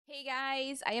Hey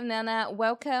guys, I am Nana.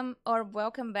 Welcome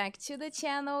back to the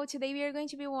channel. Today we are going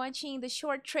to be watching the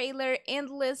short trailer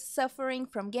Endless Suffering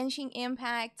from Genshin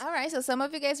Impact. Alright, so some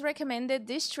of you guys recommended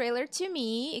this trailer to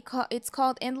me. It's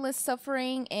called Endless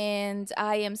Suffering and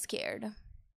I am scared.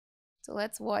 So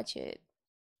let's watch it.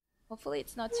 Hopefully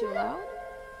it's not too loud.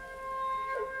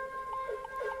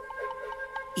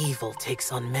 Evil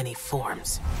takes on many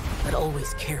forms, but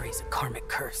always carries a karmic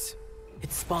curse.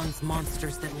 It spawns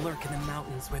monsters that lurk in the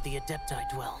mountains where the Adepti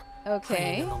dwell. Okay.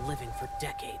 Preying on the living for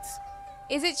decades.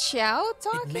 Is it Xiao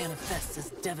talking? It manifests as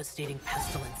devastating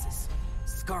pestilences,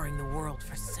 scarring the world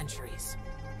for centuries.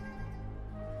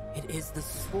 It is the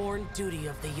sworn duty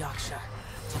of the Yaksha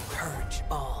to purge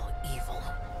all evil.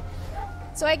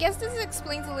 So I guess this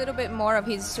explains a little bit more of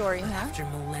his story, huh? After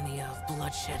millennia of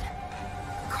bloodshed,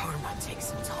 karma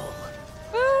takes a toll.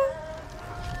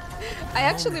 I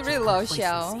actually really love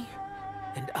Xiao.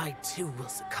 And I too will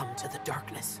succumb to the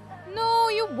darkness. No,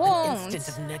 you won't. An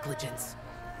instant of negligence.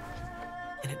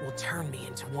 And it will turn me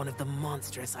into one of the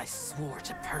monsters I swore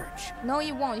to purge. No,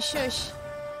 you won't. Shush.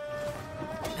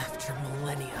 After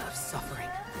millennia of suffering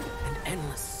and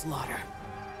endless slaughter,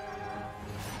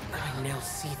 I now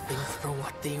see things for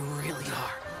what they really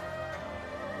are.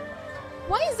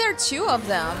 Why is there two of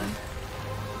them?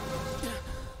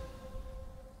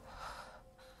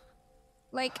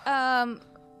 Like,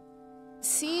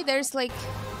 see, there's like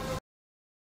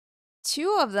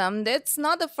two of them. That's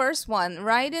not the first one.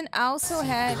 Raiden also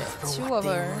had two of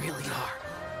her. Really are.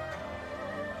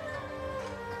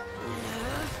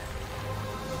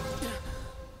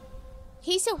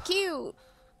 He's so cute.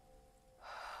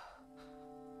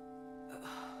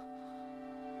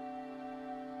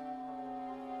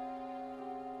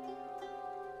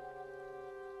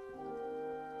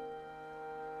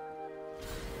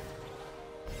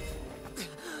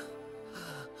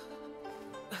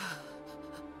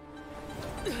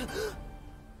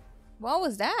 What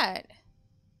was that?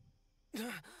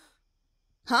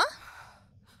 Huh?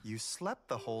 You slept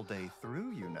the whole day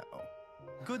through, you know.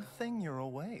 Good thing you're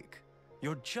awake.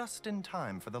 You're just in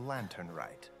time for the lantern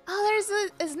rite. Oh, there's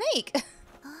a snake.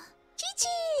 Chi-Chi!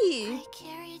 I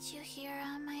carried you here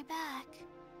on my back.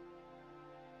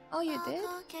 Oh, you did?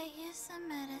 I'll go get you some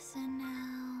medicine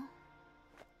now.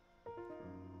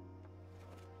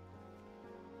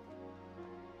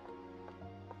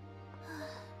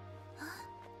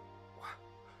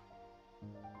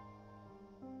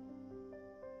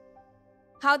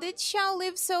 How did Xiao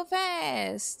live so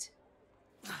fast?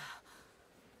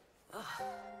 I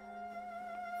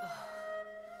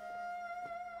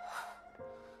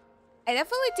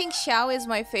definitely think Xiao is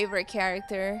my favorite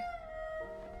character.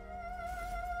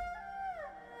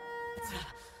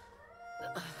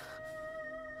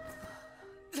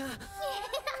 Did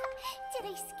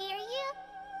I scare you?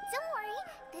 Don't worry,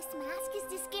 this mask is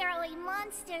to scare away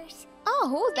monsters. Oh,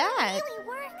 who's that? It really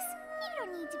works. You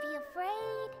don't need to be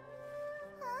afraid.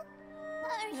 Huh?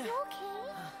 Are you okay?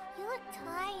 You look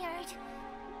tired.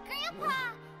 Grandpa,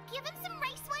 give him some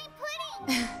rice wine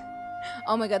pudding.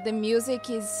 Oh my god, the music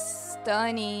is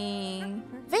stunning.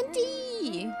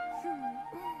 Venti!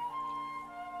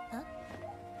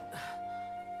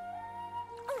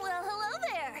 Well, hello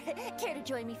there. Care to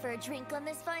join me for a drink on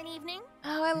this fine evening?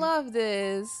 Oh, I love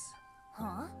this.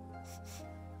 Huh?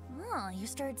 Oh, you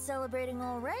started celebrating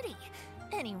already.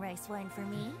 Any rice wine for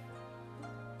me?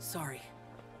 Sorry.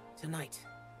 Tonight,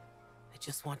 I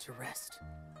just want to rest.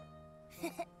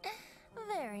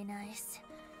 Very nice.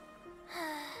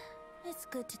 It's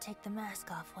good to take the mask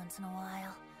off once in a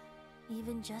while.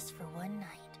 Even just for one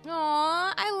night.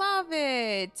 Aw, I love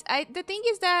it. The thing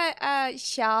is that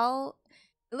Xiao,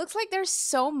 it looks like there's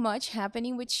so much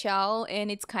happening with Xiao,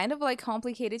 and it's kind of like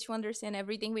complicated to understand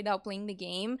everything without playing the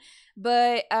game.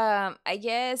 But I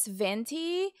guess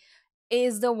Venti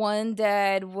is the one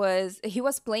that he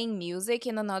was playing music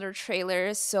in another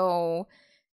trailer, so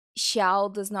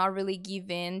Xiao does not really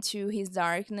give in to his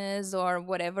darkness or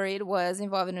whatever it was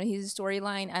involved in his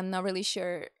storyline. I'm not really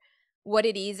sure what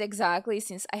it is exactly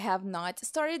since I have not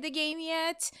started the game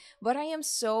yet, but I am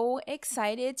so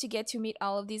excited to get to meet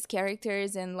all of these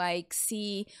characters and like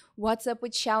see what's up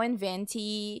with Xiao and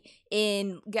Venti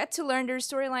and get to learn their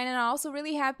storyline. And I'm also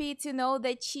really happy to know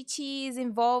that Chi-Chi is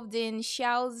involved in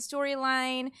Xiao's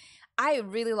storyline. I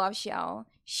really love Xiao.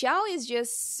 Xiao is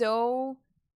just so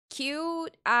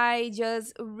cute. I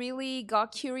just really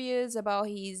got curious about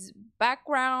his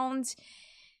background.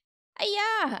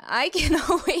 Yeah, I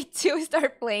cannot wait to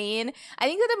start playing. I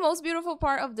think that the most beautiful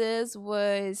part of this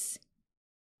was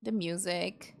the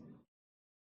music.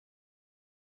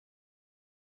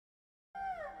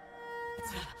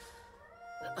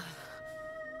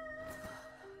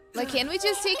 Like, can we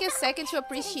just take a second to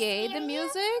appreciate the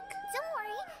music? Don't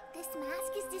worry, this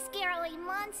mask is to scare away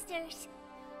monsters.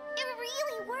 It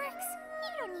really works. You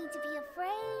don't need to be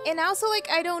afraid. And also, like,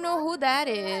 I don't know who that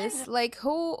is. Like,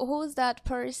 who's that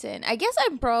person? I guess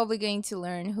I'm probably going to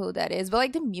learn who that is. But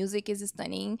like, the music is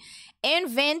stunning, and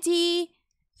Venti's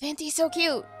so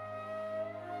cute.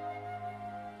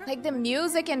 Like, the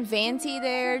music and Venti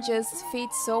there just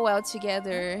fit so well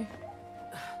together.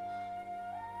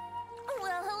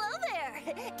 Well, hello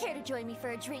there. Care to join me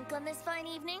for a drink on this fine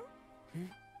evening?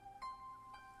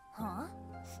 Huh?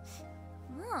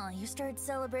 Oh, you started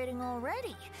celebrating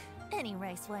already. Any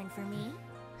rice wine for me?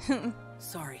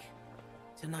 Sorry.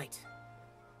 Tonight,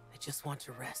 I just want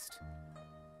to rest.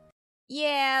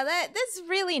 Yeah, that's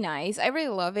really nice. I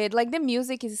really love it. Like, the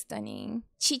music is stunning.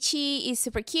 Chi-Chi is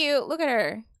super cute. Look at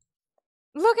her.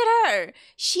 Look at her!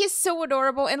 She is so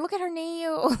adorable, and look at her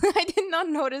nail. I did not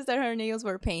notice that her nails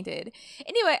were painted.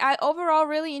 Anyway, I overall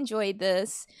really enjoyed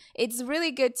this. It's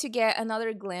really good to get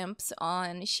another glimpse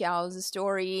on Xiao's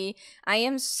story. I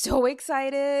am so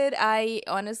excited. I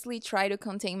honestly try to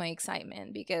contain my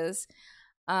excitement because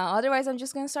otherwise I'm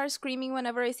just gonna start screaming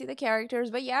whenever I see the characters.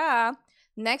 But yeah,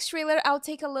 next trailer I'll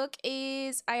take a look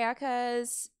is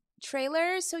Ayaka's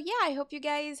trailer. So yeah, I hope you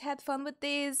guys had fun with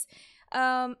this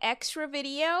extra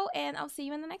video, and I'll see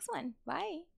you in the next one. Bye.